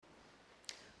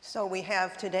So we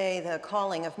have today the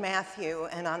calling of Matthew,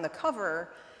 and on the cover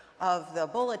of the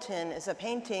bulletin is a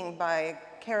painting by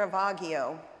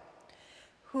Caravaggio,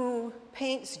 who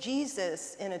paints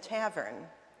Jesus in a tavern,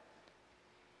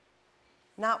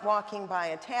 not walking by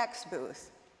a tax booth,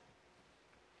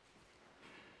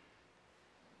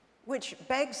 which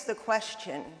begs the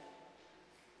question,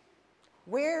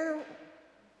 where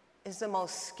is the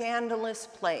most scandalous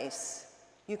place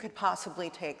you could possibly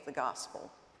take the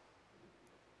gospel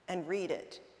and read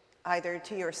it, either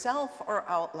to yourself or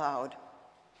out loud?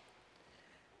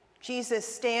 Jesus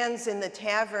stands in the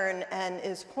tavern and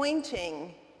is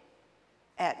pointing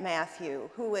at Matthew,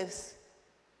 who is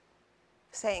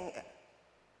saying,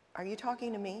 "Are you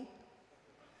talking to me?"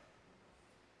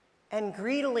 And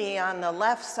greedily on the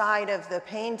left side of the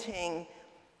painting,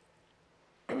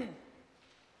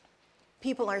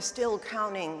 people are still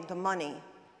counting the money,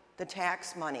 the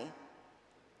tax money.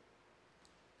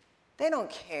 They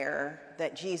don't care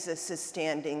that Jesus is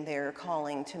standing there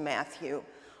calling to Matthew.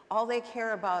 All they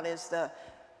care about is the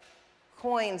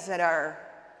coins that are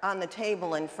on the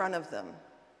table in front of them.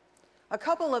 A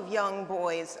couple of young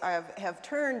boys have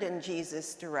turned in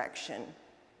Jesus' direction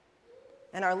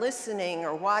and are listening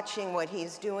or watching what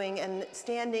he's doing, and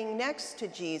standing next to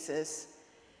Jesus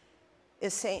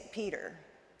is St. Peter,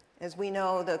 as we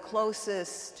know, the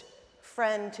closest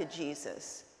friend to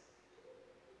Jesus.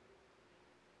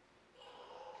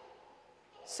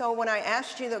 So when I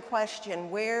asked you the question,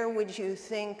 where would you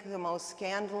think the most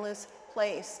scandalous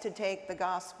place to take the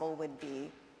gospel would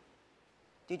be?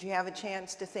 Did you have a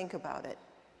chance to think about it?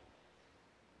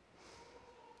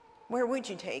 Where would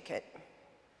you take it?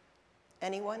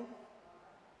 Anyone?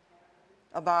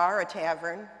 A bar, a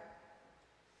tavern?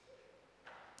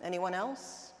 Anyone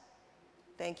else?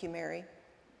 Thank you, Mary.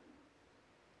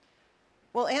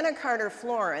 Well, Anna Carter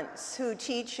Florence, who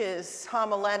teaches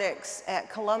homiletics at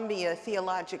Columbia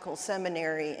Theological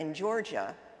Seminary in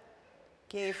Georgia,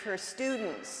 gave her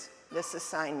students this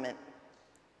assignment.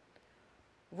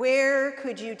 Where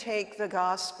could you take the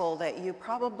gospel that you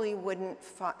probably wouldn't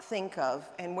think of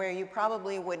and where you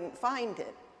probably wouldn't find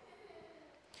it?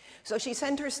 So she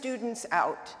sent her students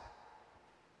out.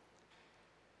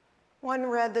 One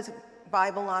read the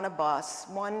Bible on a bus,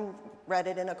 one read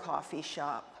it in a coffee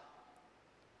shop.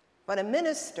 But a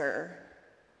minister,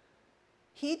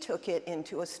 he took it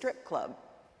into a strip club.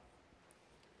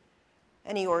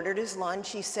 And he ordered his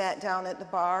lunch. He sat down at the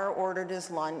bar, ordered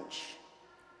his lunch,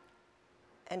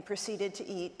 and proceeded to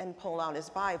eat and pull out his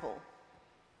Bible.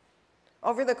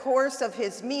 Over the course of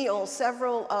his meal,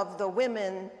 several of the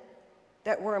women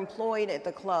that were employed at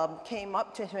the club came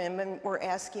up to him and were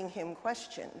asking him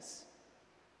questions.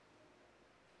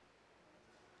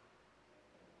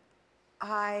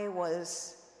 I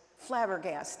was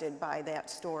flabbergasted by that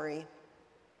story,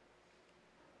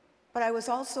 but I was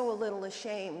also a little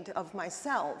ashamed of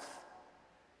myself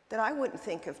that I wouldn't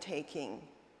think of taking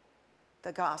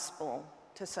the gospel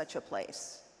to such a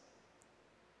place.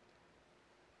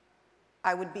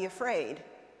 I would be afraid.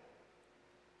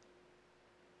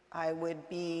 I would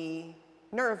be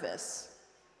nervous,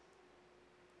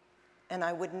 and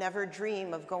I would never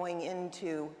dream of going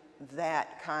into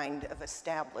that kind of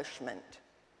establishment.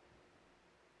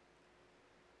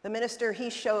 The minister,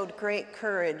 he showed great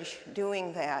courage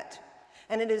doing that,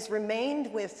 and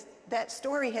that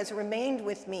story has remained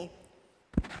with me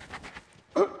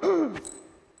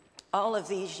all of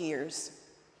these years,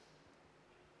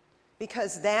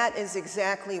 because that is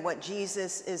exactly what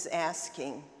Jesus is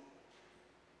asking.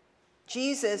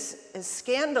 Jesus is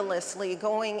scandalously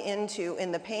going into,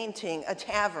 in the painting, a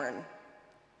tavern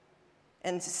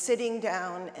and sitting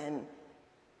down and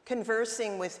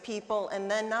conversing with people, and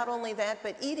then not only that,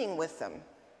 but eating with them,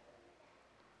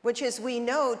 which, as we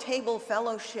know, table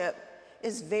fellowship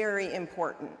is very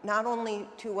important, not only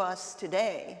to us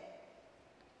today,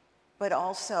 but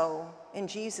also in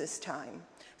Jesus' time.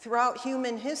 Throughout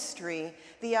human history,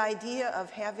 the idea of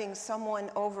having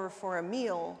someone over for a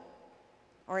meal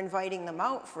or inviting them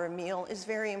out for a meal is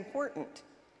very important.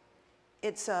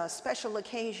 It's a special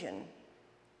occasion.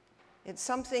 It's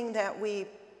something that we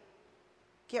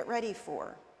get ready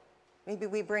for. Maybe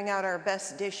we bring out our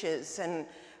best dishes and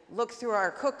look through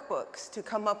our cookbooks to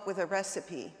come up with a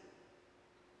recipe.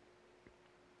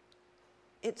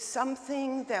 It's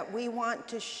something that we want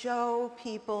to show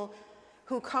people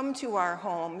who come to our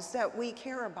homes that we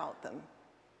care about them,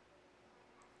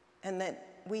 and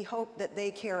that we hope that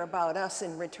they care about us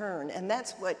in return. And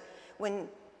that's what, when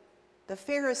the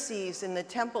Pharisees and the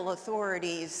temple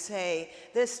authorities say,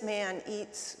 "This man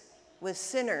eats with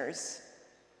sinners,"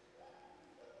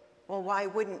 well, why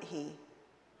wouldn't he?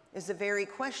 Is the very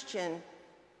question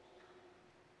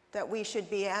that we should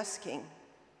be asking.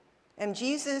 And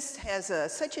Jesus has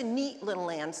such a neat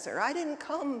little answer. I didn't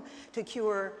come to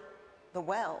cure the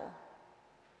well.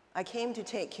 I came to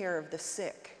take care of the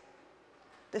sick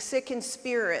in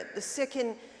spirit, the sick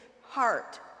in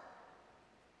heart,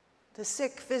 the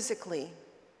sick physically.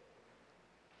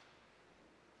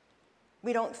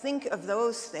 We don't think of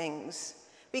those things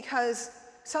because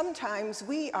sometimes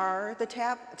we are the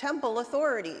temple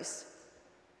authorities,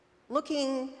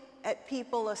 looking at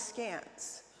people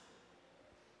askance,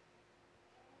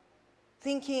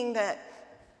 thinking that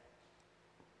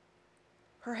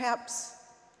perhaps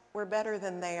we're better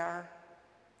than they are.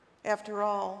 After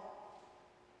all,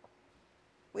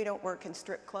 we don't work in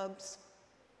strip clubs.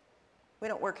 We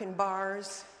don't work in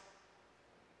bars.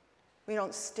 We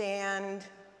don't stand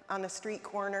on the street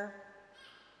corner.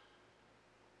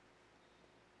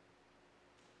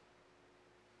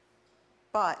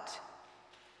 But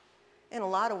in a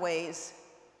lot of ways,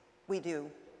 we do.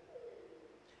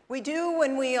 We do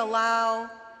when we allow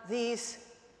these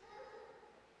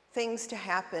things to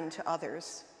happen to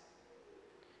others.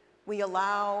 We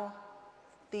allow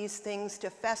these things to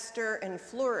fester and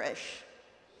flourish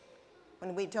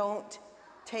when we don't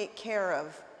take care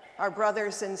of our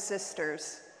brothers and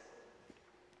sisters.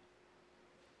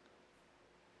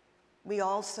 We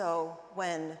also,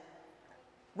 when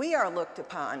we are looked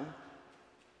upon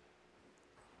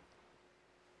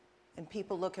and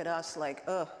people look at us like,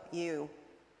 ugh, you.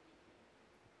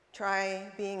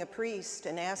 Try being a priest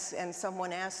and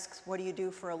someone asks, what do you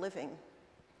do for a living?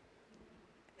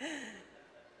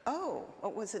 Oh,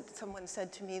 what was it someone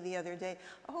said to me the other day?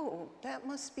 Oh, that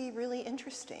must be really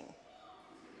interesting.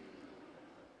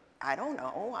 I don't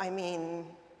know. I mean,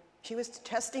 she was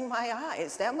testing my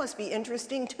eyes. That must be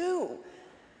interesting too.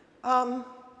 But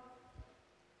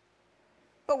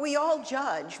we all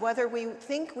judge whether we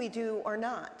think we do or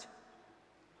not.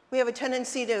 We have a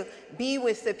tendency to be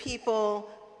with the people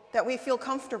that we feel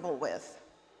comfortable with,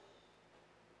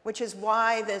 which is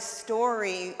why this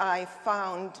story I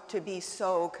found to be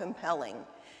so compelling.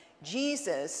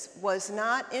 Jesus was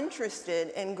not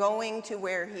interested in going to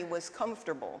where he was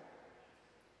comfortable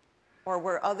or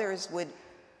where others would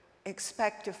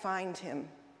expect to find him.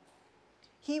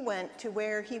 He went to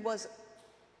where he was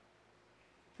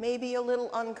maybe a little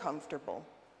uncomfortable.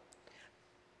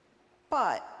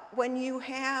 But when you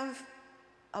have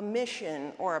a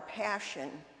mission or a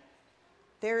passion,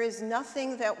 there is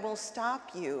nothing that will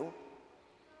stop you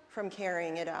from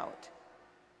carrying it out.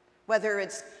 Whether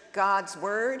it's God's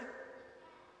word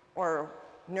or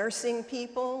nursing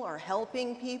people or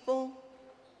helping people,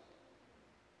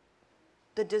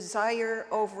 the desire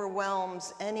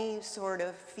overwhelms any sort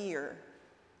of fear.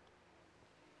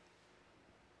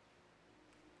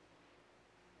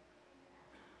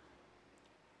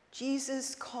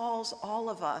 Jesus calls all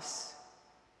of us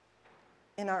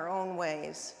in our own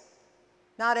ways.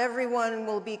 Not everyone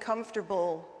will be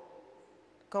comfortable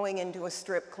going into a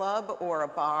strip club or a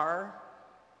bar,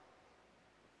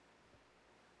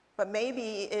 but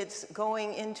maybe it's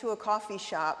going into a coffee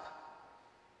shop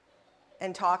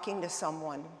and talking to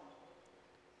someone,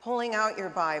 pulling out your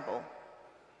Bible,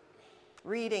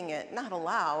 reading it, not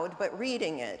aloud, but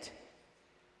reading it.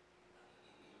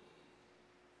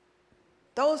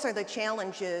 Those are the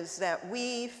challenges that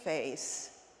we face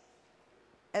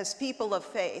as people of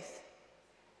faith.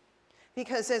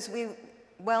 Because as we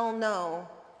well know,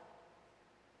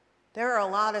 there are a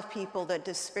lot of people that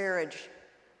disparage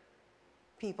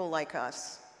people like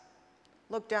us,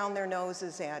 look down their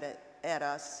noses at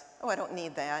us. Oh, I don't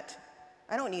need that.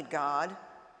 I don't need God.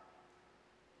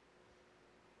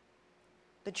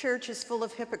 The church is full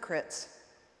of hypocrites.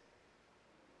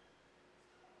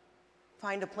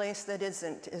 Find a place that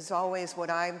isn't is always what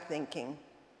I'm thinking,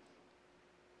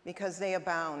 because they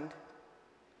abound.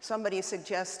 Somebody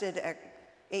suggested at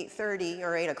 8:30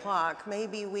 or 8 o'clock,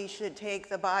 maybe we should take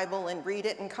the Bible and read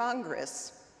it in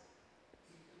Congress.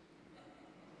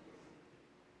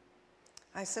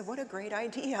 I said, what a great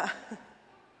idea.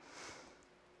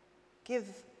 Give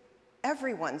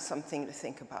everyone something to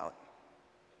think about.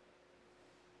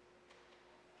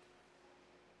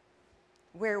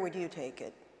 Where would you take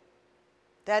it?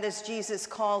 That is Jesus'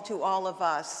 call to all of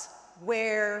us.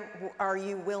 Where are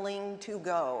you willing to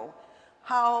go?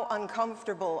 How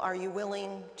uncomfortable are you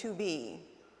willing to be?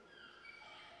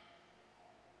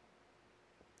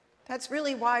 That's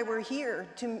really why we're here,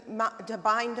 to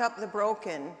bind up the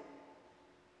broken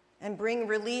and bring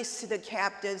release to the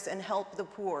captives and help the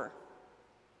poor,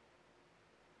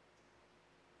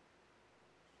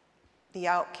 the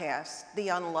outcast, the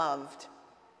unloved,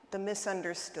 the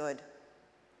misunderstood.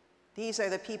 These are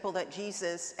the people that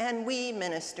Jesus and we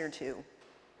minister to.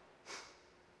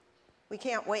 We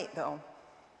can't wait, though.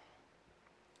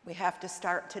 We have to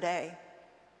start today.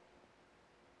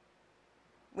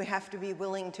 We have to be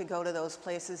willing to go to those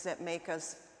places that make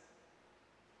us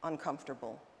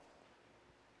uncomfortable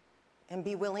and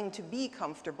be willing to be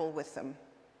comfortable with them.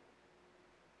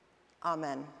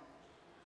 Amen.